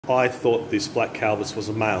I thought this black calvus was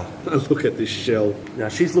a male. Look at this shell. Now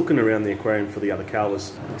she's looking around the aquarium for the other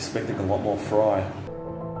calvus, expecting a lot more fry.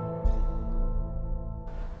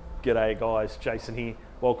 G'day guys, Jason here.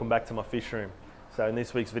 Welcome back to my fish room. So in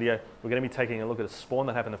this week's video, we're going to be taking a look at a spawn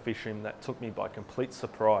that happened in the fish room that took me by complete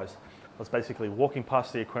surprise. I was basically walking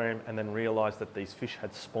past the aquarium and then realised that these fish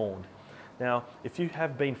had spawned. Now, if you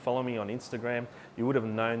have been following me on Instagram, you would have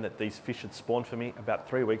known that these fish had spawned for me about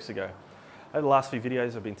 3 weeks ago. Over the last few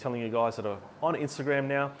videos, I've been telling you guys that are on Instagram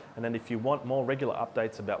now, and then if you want more regular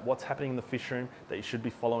updates about what's happening in the fish room, that you should be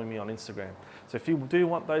following me on Instagram. So if you do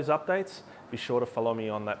want those updates, be sure to follow me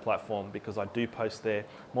on that platform because I do post there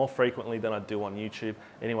more frequently than I do on YouTube.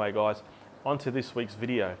 Anyway guys, on to this week's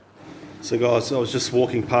video. So guys, I was just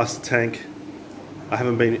walking past the tank. I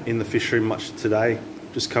haven't been in the fish room much today.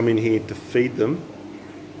 Just come in here to feed them.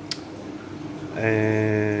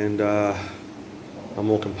 And I'm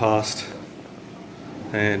walking past.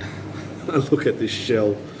 And look at this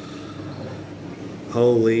shell.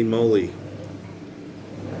 Holy moly.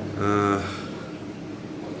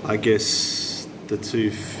 I guess the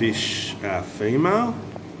two fish are female.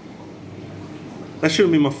 That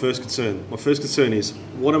shouldn't be my first concern. My first concern is,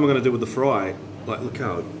 what am I going to do with the fry? Like, look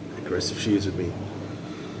how aggressive she is with me.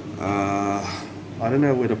 I don't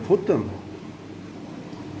know where to put them.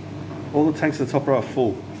 All the tanks at the top are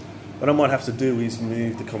full. What I might have to do is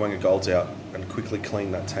move the Kawanga Golds out and quickly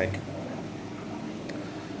clean that tank.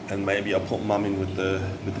 And maybe I'll put Mum in with the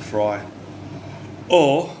fry.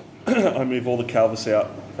 Or I move all the calvus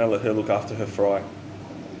out and let her look after her fry.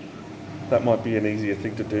 That might be an easier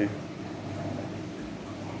thing to do.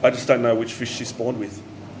 I just don't know which fish she spawned with.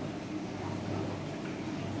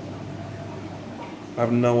 I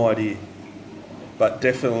have no idea. But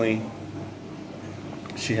definitely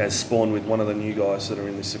she has spawned with one of the new guys that are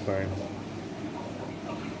in this aquarium.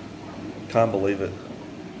 Can't believe it.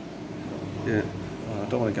 Yeah, I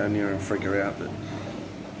don't want to go near her and freak her out, but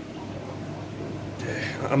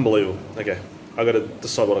yeah, unbelievable. Okay, I've got to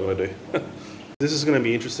decide what I'm going to do. This is going to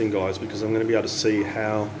be interesting, guys, because I'm going to be able to see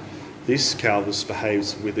how this calvus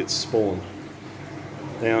behaves with its spawn.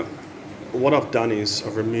 Now, what I've done is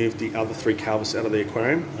I've removed the other three calvus out of the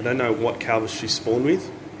aquarium. I don't know what calvus she spawned with,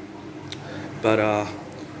 but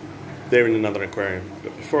they're in another aquarium.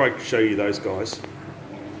 But before I show you those guys,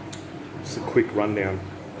 just a quick rundown.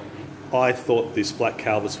 I thought this black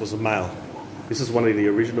calvus was a male. This is one of the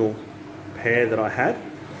original pair that I had,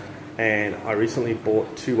 and I recently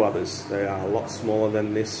bought two others. They are a lot smaller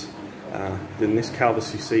than this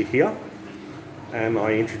calvus you see here, and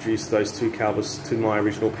I introduced those two calvus to my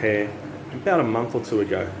original pair about a month or two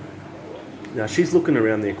ago. Now she's looking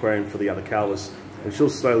around the aquarium for the other calvus, and she'll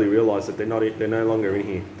slowly realise that they're no longer in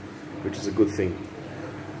here, which is a good thing.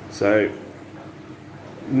 So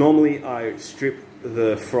normally I strip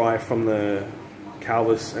the fry from the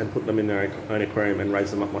calvus and put them in their own aquarium and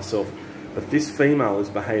raise them up myself. But this female is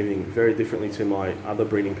behaving very differently to my other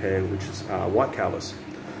breeding pair, which is white calvus.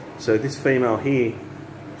 So this female here,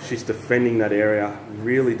 she's defending that area,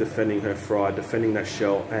 really defending her fry, defending that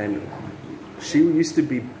shell, and she used to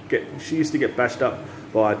get bashed up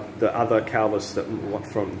by the other calvus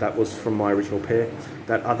that was from my original pair.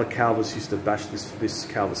 That other calvus used to bash this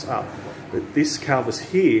calvus up. But this calvus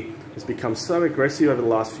here has become so aggressive over the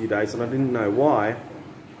last few days, and I didn't know why.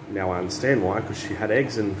 Now I understand why, because she had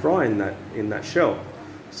eggs and fry in that shell.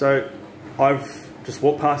 So I've just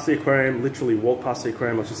walked past the aquarium, literally walked past the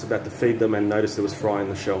aquarium. I was just about to feed them and noticed there was fry in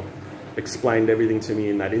the shell. Explained everything to me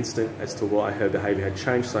in that instant as to why her behaviour had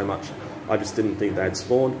changed so much. I just didn't think they had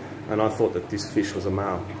spawned, and I thought that this fish was a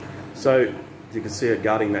male. So you can see her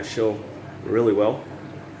guarding that shell really well.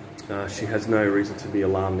 She has no reason to be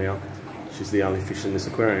alarmed now. She's the only fish in this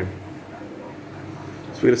aquarium.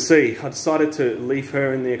 So we're going to see. I decided to leave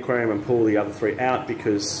her in the aquarium and pull the other three out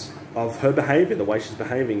because of her behaviour, the way she's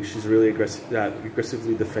behaving. She's really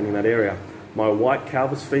aggressively defending that area. My white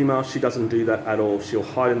calvus female, she doesn't do that at all. She'll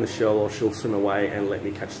hide in the shell or she'll swim away and let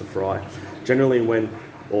me catch the fry. Generally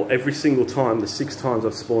every single time, the 6 times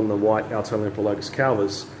I've spawned the white Lamprologus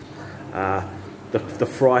calvus, the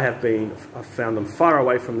fry I've found them far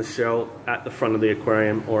away from the shell, at the front of the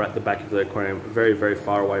aquarium or at the back of the aquarium, very, very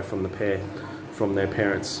far away from the pair, from their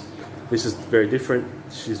parents. This is very different.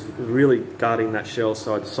 She's really guarding that shell,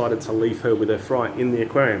 so I decided to leave her with her fry in the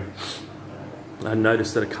aquarium. I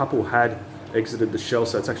noticed that a couple had exited the shell,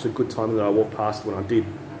 so it's actually good timing that I walked past when I did.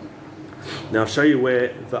 Now I'll show you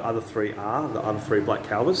where the other three are, the other three black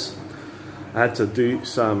calvus. I had to do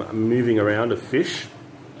some moving around of fish,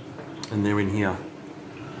 and they're in here.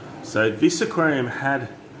 So this aquarium had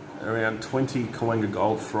around 20 Kawanga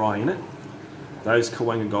Gold fry in it. Those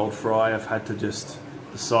Kawanga Gold fry I've had to just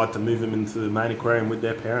decide to move them into the main aquarium with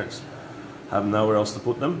their parents. Have nowhere else to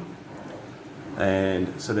put them.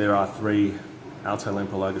 And so there are 3 Alto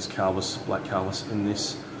Lamprologus calvus, black calvus in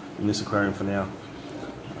this aquarium for now.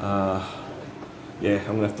 Yeah,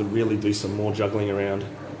 I'm gonna have to really do some more juggling around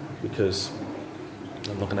because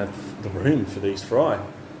I'm not gonna have the room for these fry.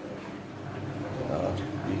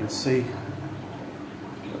 You can see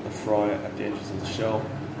the fry at the edges of the shell.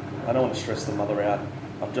 I don't want to stress the mother out.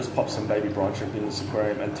 I've just popped some baby brine shrimp in this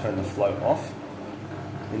aquarium and turned the float off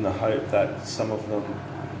in the hope that some of them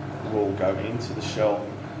will go into the shell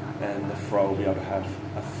and the fry will be able to have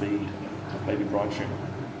a feed of baby brine shrimp.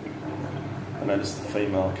 I noticed the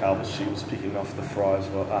female calvus, she was picking off the fry as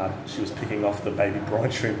well. She was picking off the baby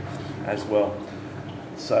brine shrimp as well.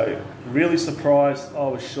 So really surprised. I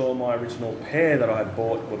was sure my original pair that I had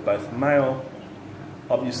bought were both male.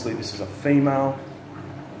 Obviously this is a female,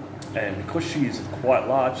 and because she is quite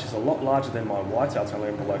large, she's a lot larger than my white Alto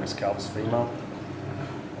Lamprologus calvus female.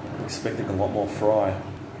 I'm expecting a lot more fry.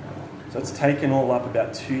 So it's taken all up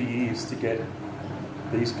about 2 years to get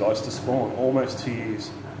these guys to spawn, almost 2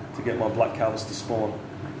 years to get my black calvus to spawn.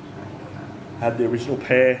 Had the original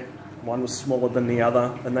pair, one was smaller than the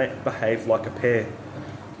other, and they behaved like a pair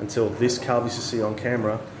until this calvus you see on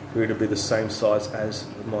camera grew to be the same size as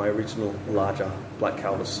my original larger black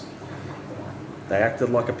calvus. They acted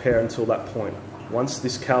like a pair until that point. Once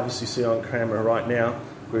this calvus you see on camera right now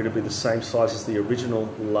grew to be the same size as the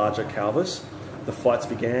original larger calvus, the fights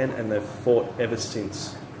began and they've fought ever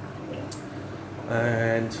since.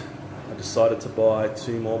 And I decided to buy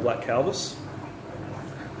 2 more black calvus.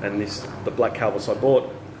 And the black calvus I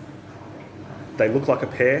bought, they look like a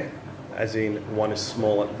pair, as in one is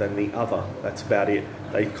smaller than the other. That's about it.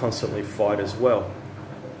 They constantly fight as well.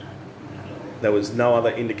 There was no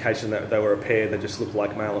other indication that they were a pair. They just looked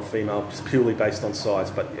like male and female, just purely based on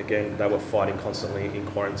size. But again, they were fighting constantly in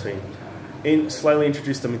quarantine. Slowly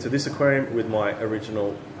introduced them into this aquarium with my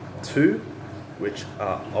original 2, which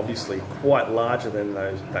are obviously quite larger than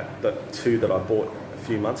the 2 that I bought a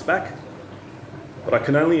few months back. But I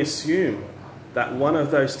can only assume that one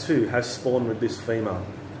of those 2 has spawned with this female,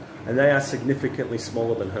 and they are significantly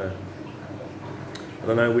smaller than her. I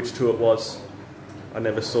don't know which 2 it was. I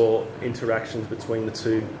never saw interactions between the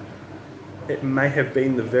 2. It may have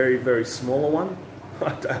been the very, very smaller one.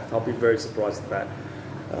 I'll be very surprised at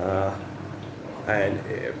that. And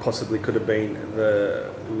it possibly could have been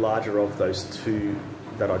the larger of those 2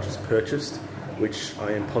 that I just purchased, which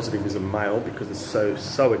I am positive is a male because it's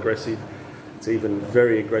so aggressive. It's even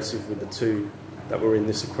very aggressive with the 2 that were in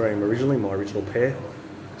this aquarium originally, my original pair.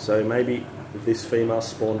 So maybe this female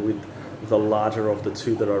spawned with the larger of the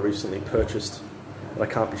 2 that I recently purchased, but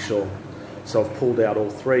I can't be sure. So I've pulled out all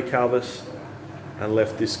 3 calvus and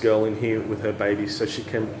left this girl in here with her baby so she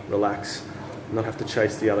can relax and not have to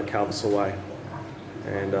chase the other calvus away.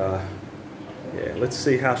 And yeah, let's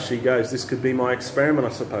see how she goes. This could be my experiment,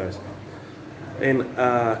 I suppose. In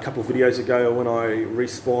a couple of videos ago, when I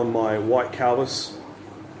respawned my white calvus,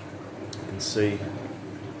 you can see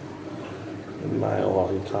the male.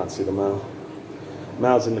 Oh, you can't see the male.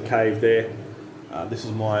 Male's in the cave there. This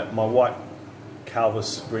is my white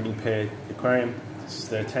calvus breeding pair aquarium. This is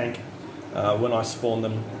their tank. When I spawned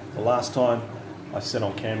them the last time, I said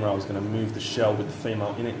on camera I was going to move the shell with the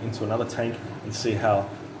female in it into another tank and see how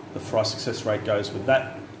the fry success rate goes with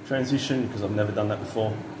that transition, because I've never done that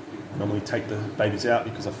before. I normally take the babies out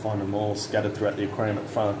because I find them all scattered throughout the aquarium at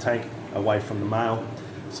the front of the tank away from the male.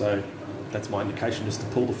 So that's my indication, just to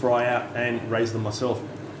pull the fry out and raise them myself.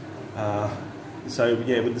 So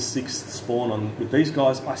yeah, with the 6th spawn with these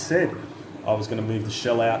guys, I said I was going to move the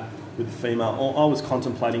shell out with the female. I was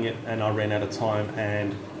contemplating it and I ran out of time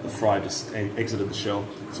and the fry just exited the shell.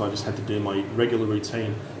 So I just had to do my regular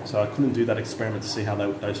routine. So I couldn't do that experiment to see how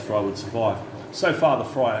those fry would survive. So far the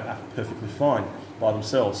fry are perfectly fine by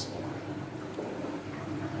themselves.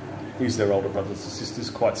 Here's their older brothers and sisters,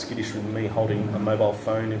 quite skittish with me holding a mobile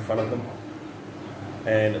phone in front of them.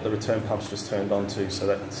 And the return pump's just turned on too, so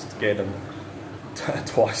that scared them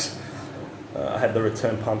twice. I had the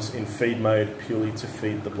return pumps in feed mode purely to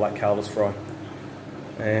feed the black calvus fry.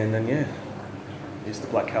 And then yeah, here's the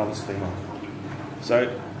black calvus female.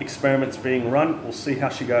 So experiments being run, we'll see how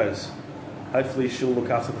she goes. Hopefully she'll look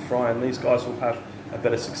after the fry and these guys will have a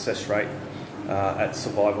better success rate at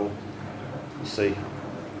survival. We'll see.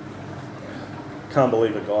 Can't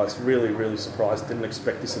believe it, guys. Really, really surprised. Didn't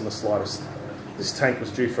expect this in the slightest. This tank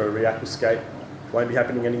was due for a reaquascape. Won't be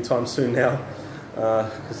happening anytime soon now,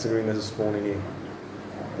 considering there's a spawn in here.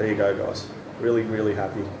 There you go, guys. Really, really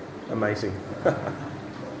happy. Amazing.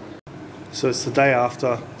 So it's the day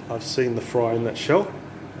after I've seen the fry in that shell.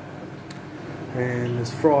 And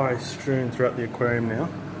there's fry strewn throughout the aquarium now.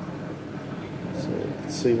 So you can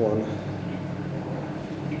see one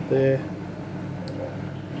there.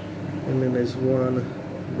 And then there's one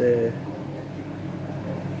there.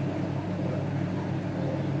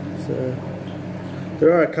 So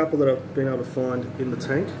there are a couple that I've been able to find in the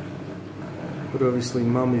tank, but obviously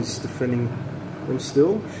Mum is defending them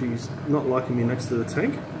still. She's not liking me next to the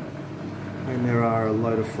tank, and there are a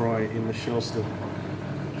load of fry in the shell still.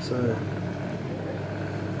 So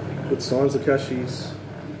good signs. Look how she's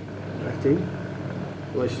acting,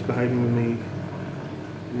 the way she's behaving with me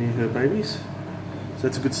near her babies. So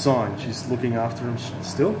that's a good sign. She's looking after them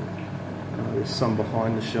still. There's some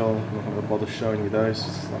behind the shell. I'm not going to bother showing you those.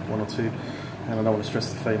 It's like one or two, and I don't want to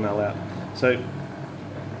stress the female out. So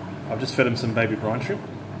I've just fed them some baby brine shrimp,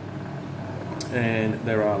 and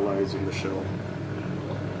there are loads in the shell.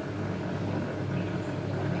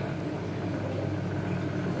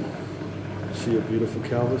 Is she a beautiful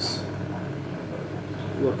calvus?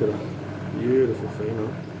 Look at her, beautiful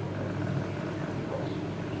female.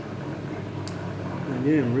 And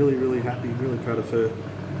yeah, I'm really, really happy, really proud of her.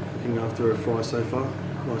 Looking after her fry so far.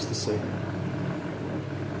 Nice to see.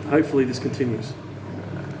 Hopefully this continues.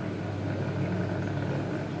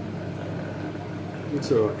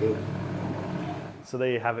 It's alright, girl. So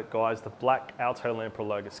there you have it, guys. The black alto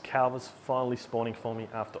Lamprologus calvus finally spawning for me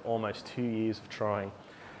after almost 2 years of trying.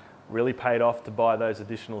 Really paid off to buy those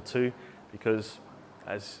additional two because,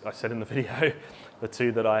 as I said in the video, the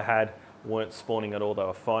two that I had weren't spawning at all. They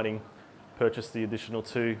were fighting. Purchased the additional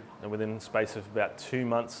two, and within the space of about 2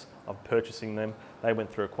 months of purchasing them, they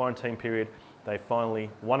went through a quarantine period.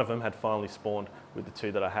 One of them had finally spawned with the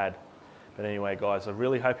two that I had. But anyway, guys, I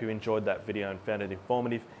really hope you enjoyed that video and found it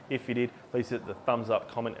informative. If you did, please hit the thumbs up,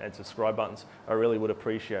 comment, and subscribe buttons. I really would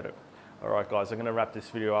appreciate it. All right, guys, I'm going to wrap this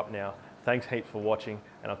video up now. Thanks heaps for watching,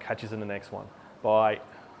 and I'll catch you in the next one. Bye.